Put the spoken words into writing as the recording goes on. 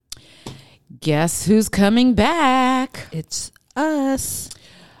Guess who's coming back? It's us.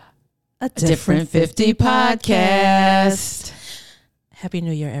 A Different 50 podcast. Happy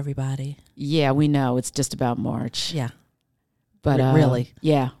New Year, everybody. Yeah, we know it's just about March. Yeah. But really.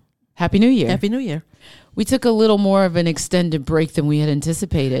 Yeah. Happy New Year. Happy New Year. We took a little more of an extended break than we had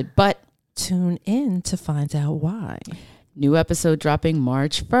anticipated, but tune in to find out why. New episode dropping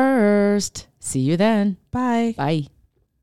March 1st. See you then. Bye. Bye.